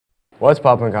What's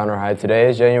poppin', Conroe High? Today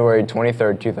is January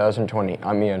 23rd, 2020.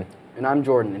 I'm Ian. And I'm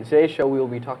Jordan. In today's show, we will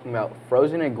be talking about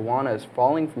frozen iguanas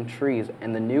falling from trees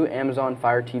and the new Amazon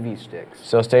Fire TV sticks.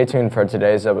 So stay tuned for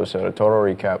today's episode, a total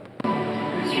recap.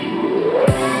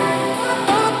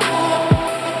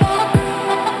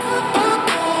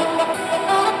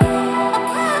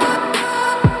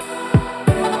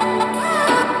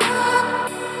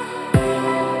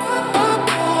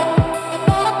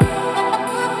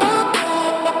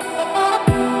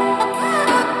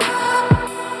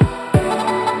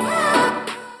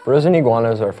 Frozen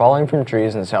iguanas are falling from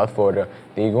trees in South Florida.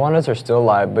 The iguanas are still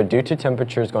alive, but due to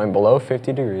temperatures going below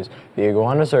 50 degrees, the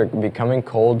iguanas are becoming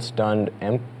cold, stunned,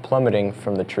 and plummeting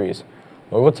from the trees.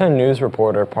 Local 10 News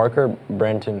reporter Parker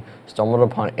Brenton stumbled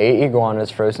upon 8 iguanas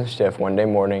frozen stiff one day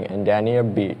morning in Dania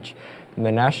Beach.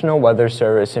 The National Weather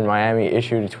Service in Miami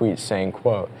issued a tweet saying,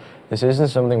 quote, "This isn't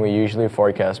something we usually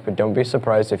forecast, but don't be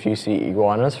surprised if you see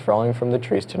iguanas falling from the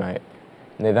trees tonight."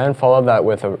 They then followed that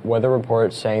with a weather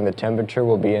report saying the temperature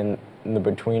will be in the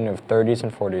between of 30s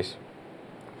and 40s.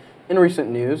 In recent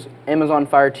news, Amazon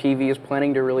Fire TV is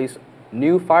planning to release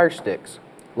new Fire Sticks.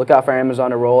 Look out for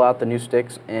Amazon to roll out the new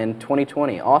sticks in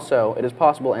 2020. Also, it is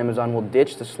possible Amazon will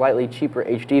ditch the slightly cheaper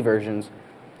HD versions.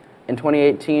 In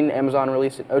 2018, Amazon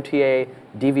released an OTA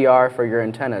DVR for your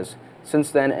antennas. Since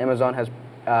then, Amazon has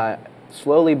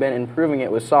slowly been improving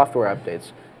it with software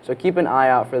updates. So keep an eye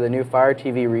out for the new Fire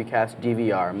TV Recast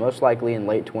DVR, most likely in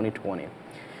late 2020.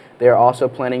 They are also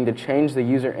planning to change the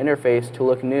user interface to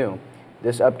look new.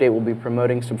 This update will be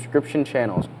promoting subscription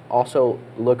channels. Also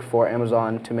look for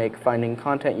Amazon to make finding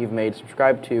content you've made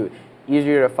subscribed to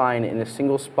easier to find in a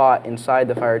single spot inside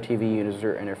the Fire TV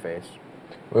user interface.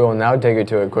 We will now take you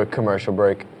to a quick commercial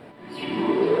break.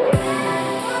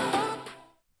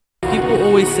 People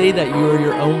always say that you are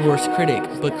your own worst critic,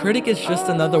 but critic is just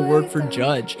another word for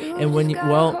judge. And when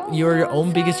you're your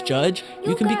own biggest judge,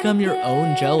 you can become your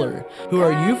own jeller. Who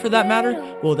are you for that matter?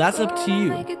 Well, that's up to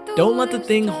you. Don't let the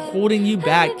thing holding you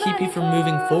back keep you from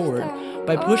moving forward.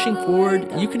 By pushing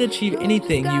forward, you can achieve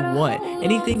anything you want,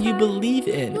 anything you believe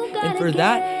in. And for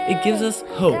that, it gives us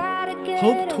hope.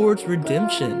 Hope towards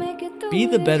redemption. Be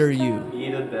the better you.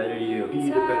 Be the better you. Be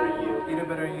the better you. Be the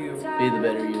better you. Be the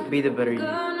better you. Be the better you.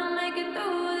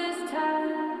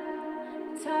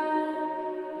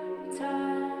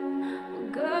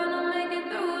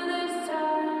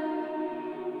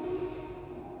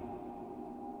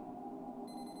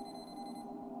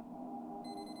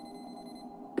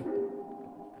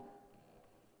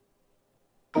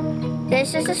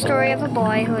 This is the story of a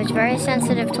boy who was very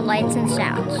sensitive to lights and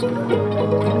sounds.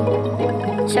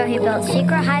 So he built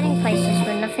secret hiding places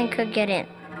where nothing could get in.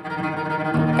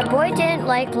 The boy didn't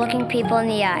like looking people in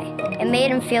the eye. It made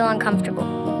him feel uncomfortable.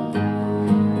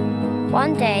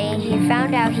 One day, he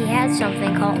found out he had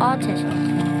something called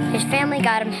autism. His family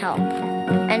got him help.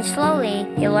 And slowly,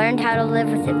 he learned how to live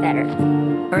with it better.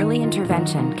 Early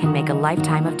intervention can make a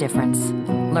lifetime of difference.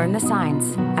 Learn the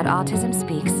signs at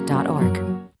autismspeaks.org.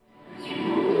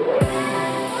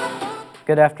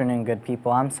 Good afternoon, good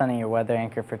people. I'm Sunny, your weather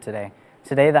anchor for today.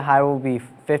 Today the high will be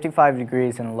 55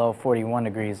 degrees and the low 41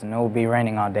 degrees, and it will be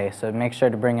raining all day, so make sure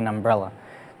to bring an umbrella.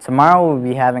 Tomorrow we'll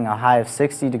be having a high of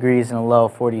 60 degrees and a low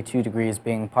of 42 degrees,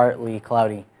 being partly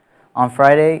cloudy. On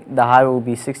Friday, the high will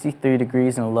be 63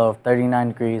 degrees and a low of 39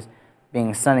 degrees,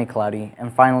 being sunny cloudy.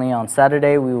 And finally, on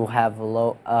Saturday, we will have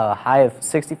a high of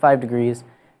 65 degrees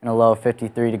and a low of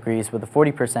 53 degrees with a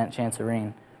 40% chance of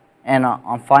rain. And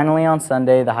finally on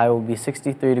Sunday, the high will be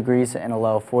 63 degrees and a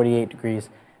low of 48 degrees.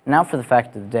 Now for the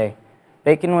fact of the day.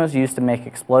 Bacon was used to make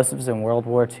explosives in World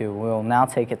War II. We will now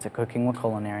take it to cooking with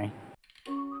culinary.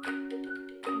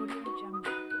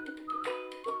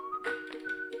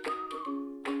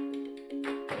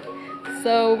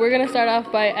 So we're going to start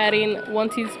off by adding 1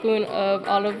 teaspoon of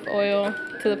olive oil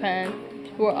to the pan.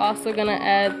 We're also going to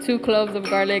add 2 cloves of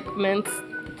garlic minced,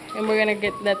 and we're going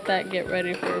to let that get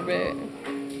ready for a bit.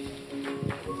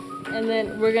 And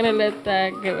then we're going to let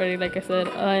that get ready, like I said.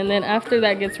 And then after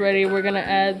that gets ready, we're going to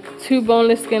add 2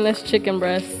 boneless, skinless chicken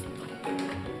breasts.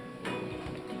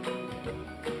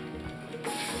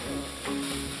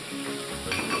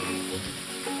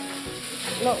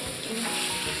 No.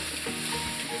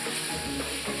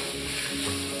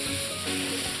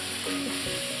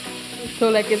 So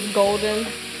like it's golden.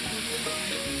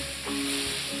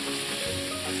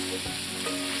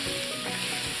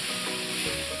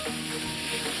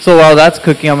 So while that's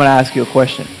cooking, I'm going to ask you a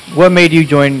question. What made you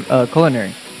join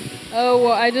culinary? Oh,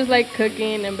 well, I just like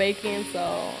cooking and baking, so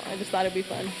I just thought it'd be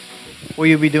fun. Will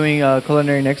you be doing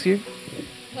culinary next year?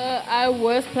 I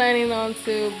was planning on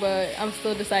to, but I'm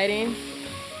still deciding.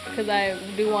 because I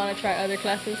do want to try other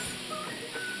classes.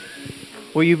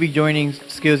 Will you be joining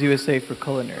Skills USA for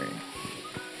culinary?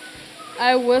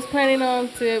 I was planning on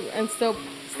to, and still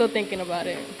thinking about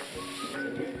it.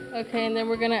 Okay, and then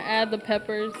we're gonna add the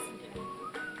peppers,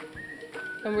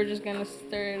 and we're just gonna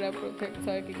stir it up real quick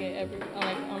so I can get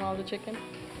on all the chicken.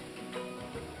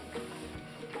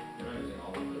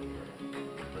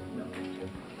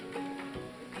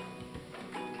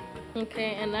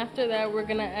 Okay, and after that, we're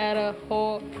gonna add a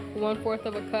whole 1/4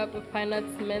 of a cup of pine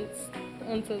nuts minced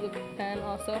into the pan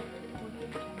also.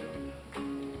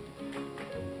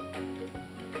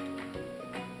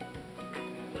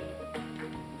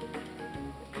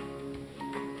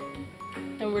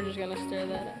 And we're just gonna stir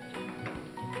that up.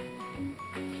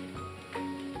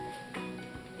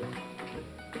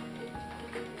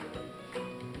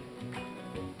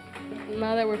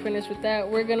 Now that we're finished with that,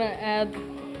 we're gonna add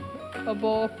a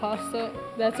bowl of pasta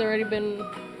that's already been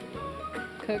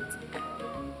cooked.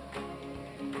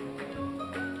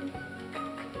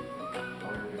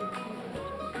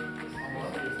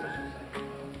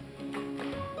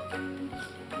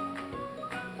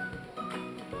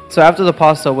 So after the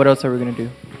pasta, what else are we gonna do?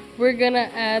 We're gonna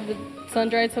add the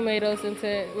sun-dried tomatoes into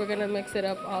it. We're gonna mix it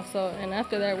up also, and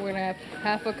after that, we're gonna have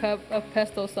half a cup of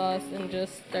pesto sauce and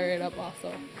just stir it up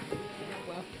also.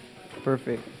 Well,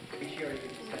 Perfect.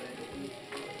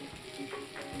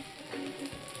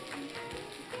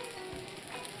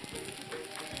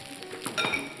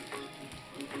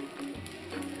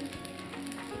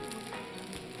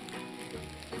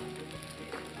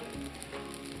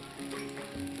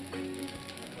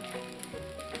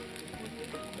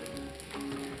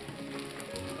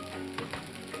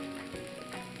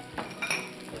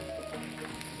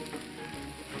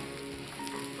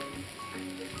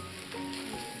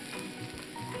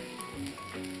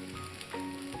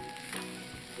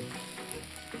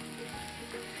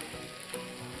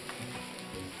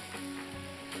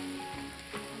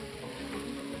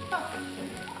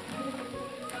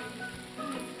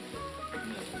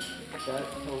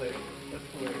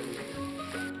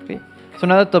 Okay. So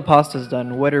now that the pasta's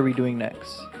done, what are we doing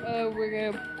next?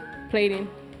 we're gonna plating.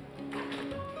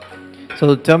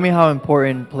 So tell me how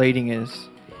important plating is.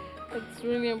 It's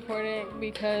really important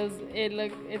because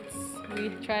we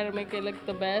try to make it look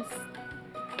the best.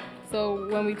 So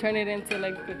when we turn it into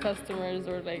like the customers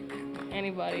or like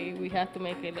anybody, we have to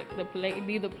make it like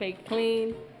leave the plate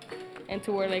clean and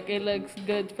to where like it looks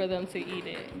good for them to eat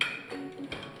it.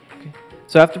 Okay.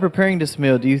 So after preparing this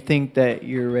meal, do you think that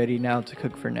you're ready now to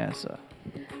cook for NASA?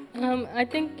 I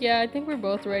think we're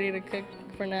both ready to cook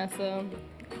for NASA.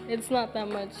 It's not that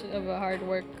much of a hard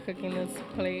work cooking this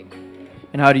plate.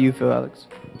 And how do you feel, Alex?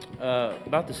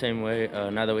 About the same way.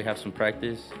 Now that we have some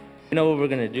practice, we know what we're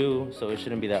gonna do, so it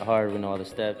shouldn't be that hard. We know all the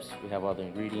steps, we have all the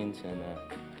ingredients, and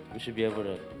we should be able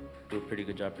to do a pretty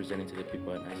good job presenting to the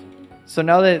people at NASA. So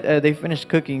now that they finished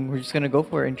cooking, we're just gonna go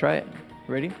for it and try it.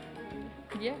 Ready?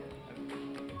 Yeah.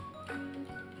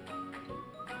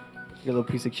 Get a little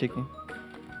piece of chicken.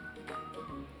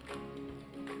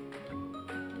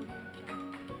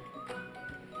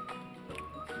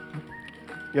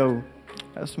 Yo,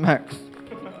 that smacks.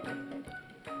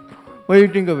 What do you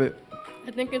think of it?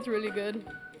 I think it's really good.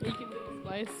 You can do the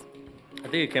spice. I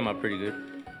think it came out pretty good.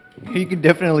 You can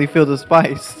definitely feel the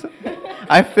spice.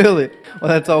 I feel it. Well,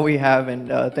 that's all we have, and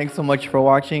thanks so much for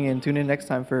watching, and tune in next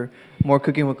time for more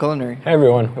Cooking with Culinary. Hey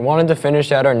everyone, we wanted to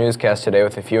finish out our newscast today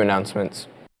with a few announcements.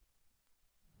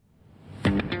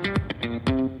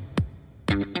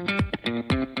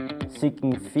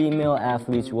 Seeking female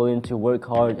athletes willing to work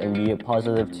hard and be a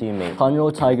positive teammate.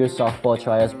 Conroe Tigers softball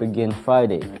tryouts begin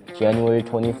Friday, January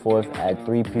 24th at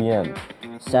 3 p.m.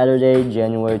 Saturday,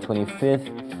 January 25th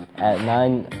at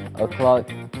 9 o'clock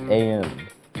a.m.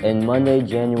 and Monday,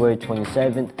 January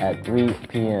 27th at 3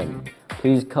 p.m.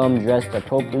 Please come dressed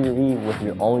appropriately with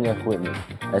your own equipment,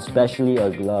 especially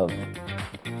a glove.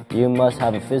 You must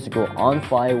have a physical on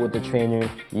file with the trainer.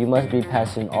 You must be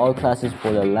passing all classes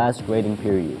for the last grading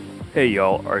period. Hey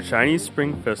y'all, our Chinese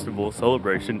Spring Festival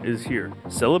celebration is here.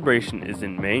 Celebration is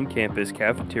in main campus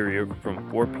cafeteria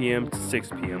from 4 p.m. to 6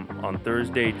 p.m. on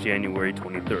Thursday, January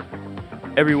 23rd.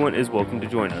 Everyone is welcome to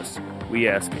join us. We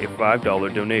ask a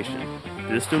 $5 donation.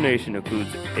 This donation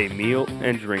includes a meal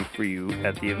and drink for you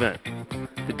at the event.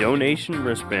 The donation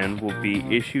wristband will be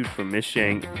issued from Ms.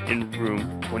 Shang in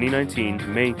room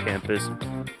 2019 main campus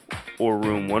or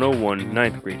room 101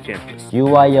 9th grade campus.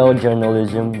 UIL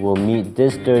Journalism will meet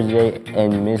this Thursday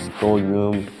in Miss Gold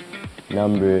room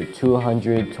number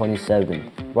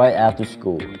 227 right after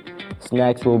school.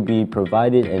 Snacks will be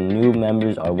provided and new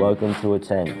members are welcome to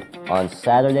attend. On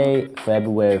Saturday,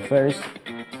 February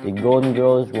 1st, The Golden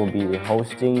Girls will be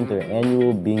hosting their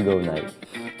annual bingo night.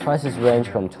 Prices range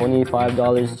from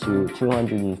 $25 to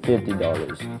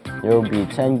 $250. There will be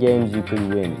 10 games you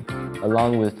could win,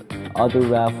 along with other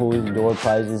raffles, door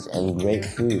prizes, and great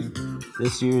food.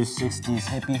 This year's 60s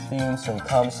hippie theme, so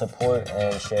come support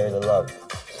and share the love.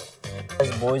 As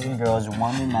boys and girls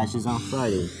won their matches on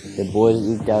Friday, the boys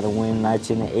eked out a win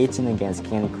 19-18 against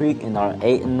Candy Creek and are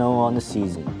 8-0 on the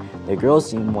season. The girls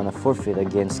team won a forfeit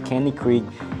against Candy Creek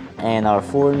and are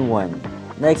 4-1.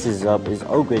 Next up is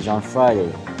Oak Ridge on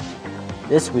Friday.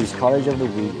 This week's College of the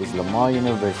Week is Lamar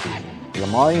University.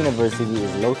 Lamar University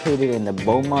is located in the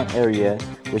Beaumont area,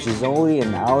 which is only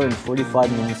an hour and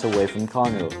 45 minutes away from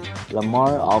Conroe.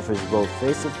 Lamar offers both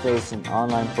face-to-face and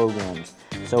online programs,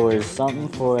 so there is something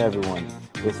for everyone.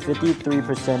 With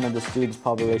 53% of the students'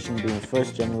 population being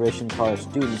first-generation college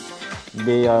students,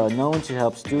 they are known to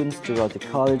help students throughout the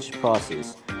college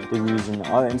process. Degrees in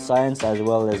art and science as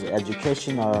well as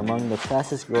education are among the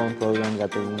fastest-growing programs at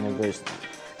the university.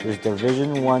 This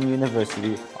Division I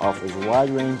university offers a wide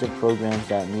range of programs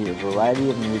that meet a variety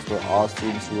of needs for all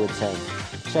students who attend.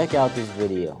 Check out this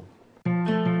video.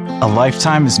 A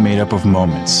lifetime is made up of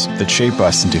moments that shape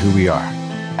us into who we are.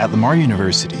 At Lamar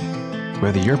University,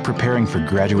 whether you're preparing for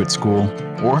graduate school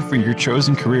or for your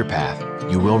chosen career path,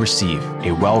 you will receive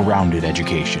a well-rounded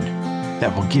education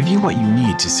that will give you what you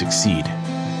need to succeed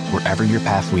wherever your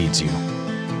path leads you.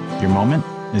 Your moment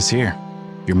is here.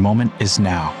 Your moment is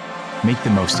now. Make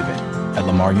the most of it at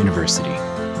Lamar University.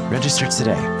 Register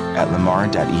today at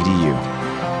lamar.edu.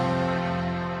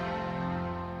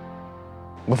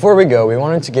 Before we go, we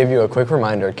wanted to give you a quick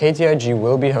reminder. KTIG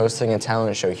will be hosting a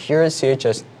talent show here at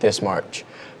CHS this March.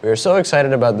 We are so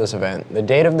excited about this event. The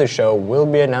date of the show will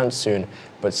be announced soon,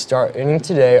 but starting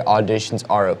today, auditions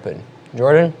are open.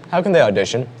 Jordan, how can they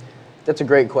audition? That's a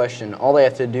great question. All they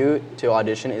have to do to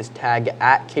audition is tag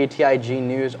at KTIG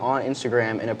News on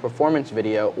Instagram in a performance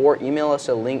video or email us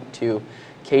a link to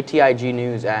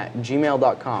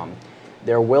ktignews@gmail.com.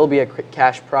 There will be a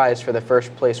cash prize for the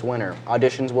first place winner.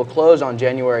 Auditions will close on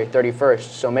January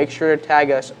 31st, so make sure to tag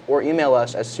us or email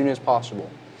us as soon as possible.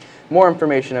 More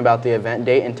information about the event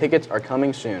date and tickets are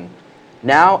coming soon.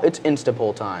 Now it's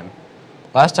Instapoll time.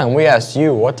 Last time we asked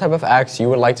you what type of acts you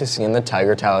would like to see in the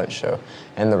Tiger Talent Show,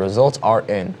 and the results are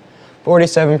in.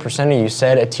 47% of you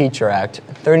said a teacher act,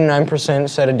 39%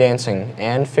 said a dancing,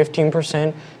 and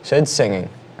 15% said singing.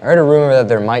 I heard a rumor that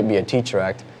there might be a teacher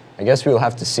act. I guess we will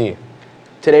have to see.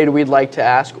 Today we'd like to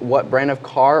ask, what brand of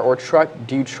car or truck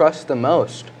do you trust the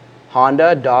most?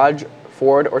 Honda, Dodge,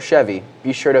 Ford, or Chevy?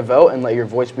 Be sure to vote and let your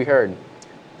voice be heard.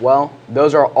 Well,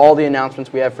 those are all the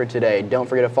announcements we have for today. Don't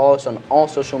forget to follow us on all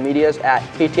social medias at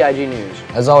KTIG News.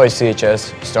 As always,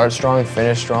 CHS, start strong,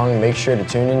 finish strong. Make sure to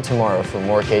tune in tomorrow for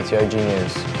more KTIG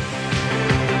News.